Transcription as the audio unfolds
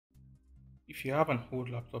If you have an old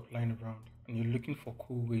laptop lying around and you're looking for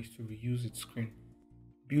cool ways to reuse its screen,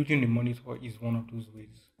 building a monitor is one of those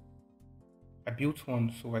ways. I built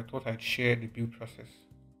one, so I thought I'd share the build process.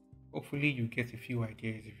 Hopefully, you get a few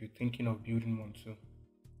ideas if you're thinking of building one too.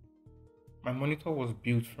 My monitor was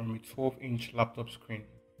built from a 12-inch laptop screen.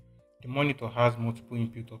 The monitor has multiple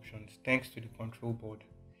input options thanks to the control board.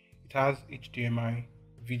 It has HDMI,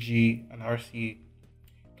 VGA, and RCA.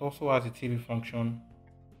 It also has a TV function,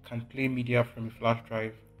 can play media from a flash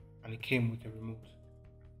drive, and it came with a remote.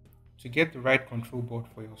 To get the right control board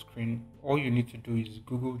for your screen, all you need to do is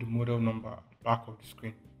Google the model number at the back of the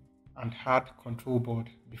screen and add control board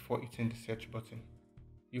before hitting the search button.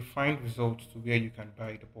 You'll find results to where you can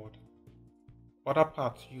buy the board. Other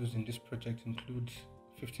parts used in this project includes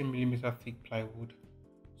 15mm thick plywood,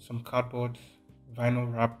 some cardboard,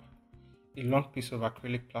 vinyl wrap, a long piece of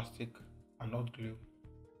acrylic plastic, and hot glue.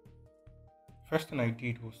 First thing I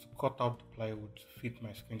did was to cut out the plywood to fit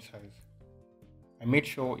my screen size. I made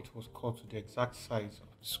sure it was cut to the exact size of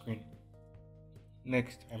the screen.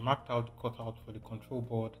 Next, I marked out the cutout for the control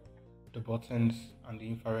board, the buttons, and the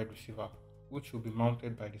infrared receiver, which will be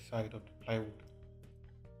mounted by the side of the plywood.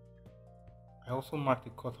 I also marked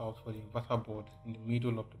the cutout for the inverter board in the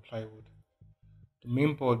middle of the plywood. The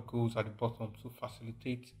main board goes at the bottom to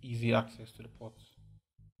facilitate easy access to the ports.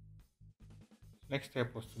 Next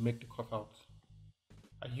step was to make the cutout.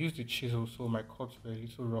 I used a chisel so my cuts were a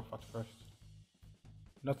little rough at first.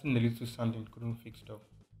 Nothing a little sanding couldn't fix though.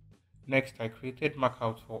 Next, I created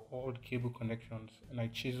markouts for all the cable connections and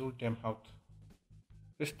I chiseled them out.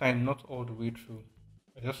 This time not all the way through.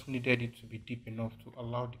 I just needed it to be deep enough to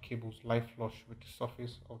allow the cables lie flush with the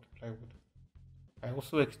surface of the plywood. I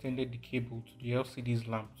also extended the cable to the LCD's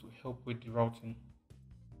lamp to help with the routing.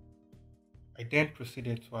 I then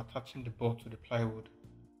proceeded to attaching the board to the plywood.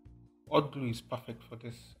 Hot glue is perfect for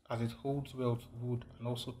this as it holds well to wood and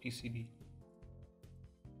also PCB.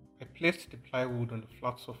 I placed the plywood on the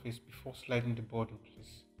flat surface before sliding the board in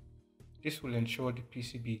place. This will ensure the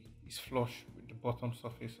PCB is flush with the bottom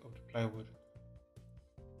surface of the plywood.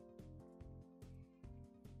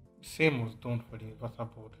 The same was done for the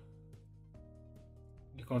inverter board.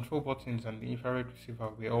 The control buttons and the infrared receiver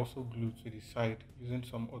were also glued to the side using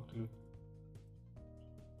some hot glue.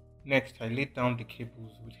 Next, I laid down the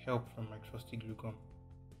cables with help from my trusty glue gun.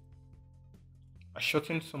 I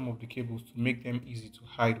shortened some of the cables to make them easy to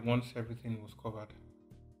hide once everything was covered.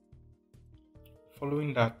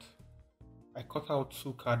 Following that, I cut out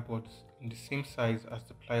two cardboards in the same size as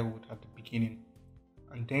the plywood at the beginning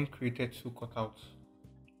and then created two cutouts,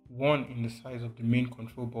 one in the size of the main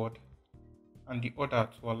control board and the other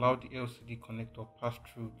to allow the LCD connector pass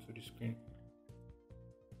through to the screen.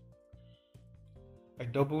 I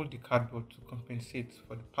doubled the cardboard to compensate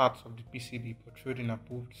for the parts of the PCB protruding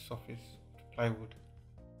above the surface of the plywood.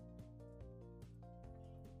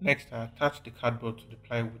 Next, I attached the cardboard to the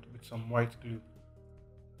plywood with some white glue.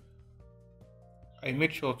 I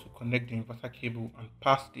made sure to connect the inverter cable and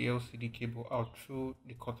pass the LCD cable out through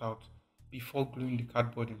the cutout before gluing the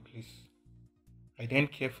cardboard in place. I then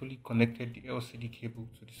carefully connected the LCD cable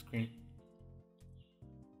to the screen.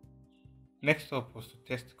 Next up was to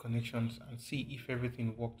test the connections and see if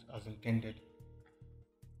everything worked as intended.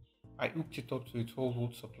 I hooked it up to a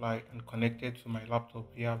 12-volt supply and connected to my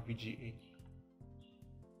laptop via VGA.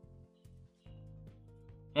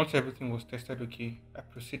 Once everything was tested okay, I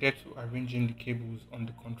proceeded to arranging the cables on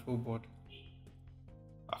the control board,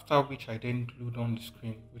 after which I then glued on the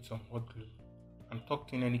screen with some hot glue and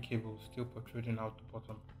tucked in any cables still protruding out the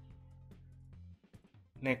bottom.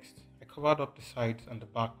 Next, I covered up the sides and the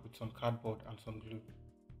back with some cardboard and some glue.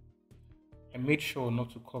 I made sure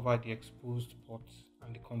not to cover the exposed ports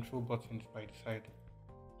and the control buttons by the side.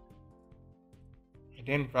 I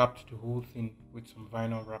then wrapped the whole thing with some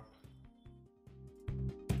vinyl wrap.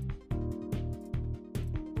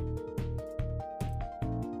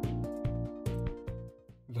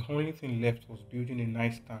 The only thing left was building a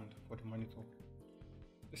nice stand for the monitor.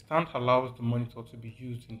 The stand allows the monitor to be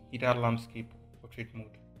used in either landscape or portrait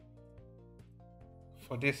mode.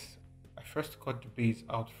 For this, I first cut the base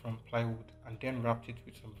out from plywood and then wrapped it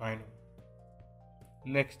with some vinyl.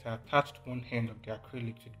 Next, I attached one end of the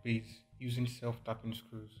acrylic to the base using self-tapping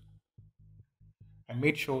screws. I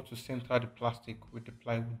made sure to center the plastic with the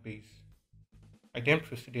plywood base. I then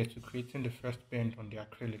proceeded to creating the first bend on the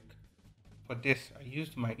acrylic. For this, I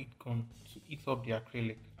used my heat gun to heat up the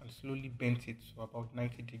acrylic and slowly bent it to about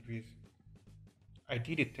 90 degrees. I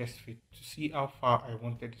did a test fit to see how far I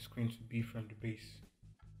wanted the screen to be from the base.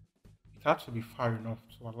 It had to be far enough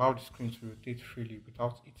to allow the screen to rotate freely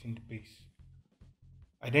without hitting the base.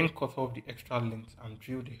 I then cut off the extra length and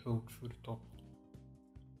drilled a hole through the top.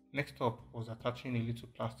 Next up was attaching a little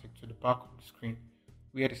plastic to the back of the screen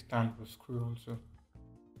where the stand will screw onto.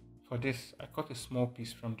 For this, I cut a small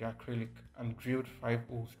piece from the acrylic and drilled 5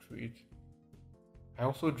 holes through it. I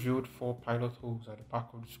also drilled 4 pilot holes at the back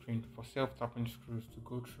of the screen for self-tapping screws to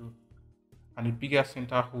go through, and a bigger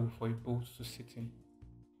center hole for a bolt to sit in.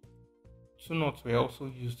 2 nuts were also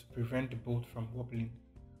used to prevent the bolt from wobbling,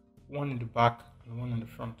 one in the back and one in the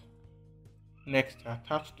front. Next, I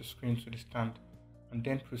attached the screen to the stand and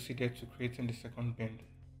then proceeded to creating the second bend.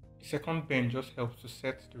 The second bend just helps to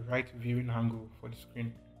set the right viewing angle for the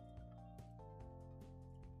screen.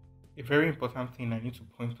 A very important thing I need to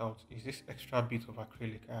point out is this extra bit of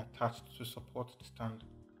acrylic I attached to support the stand.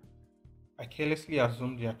 I carelessly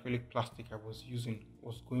assumed the acrylic plastic I was using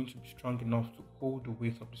was going to be strong enough to hold the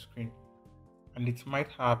weight of the screen, and it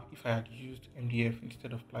might have if I had used MDF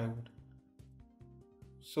instead of plywood.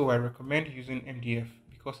 So I recommend using MDF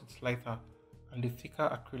because it's lighter and a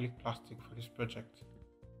thicker acrylic plastic for this project.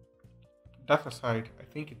 That aside, I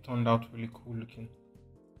think it turned out really cool looking.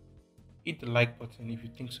 Hit the like button if you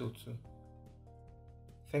think so too.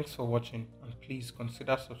 Thanks for watching, and please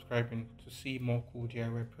consider subscribing to see more cool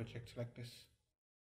DIY projects like this.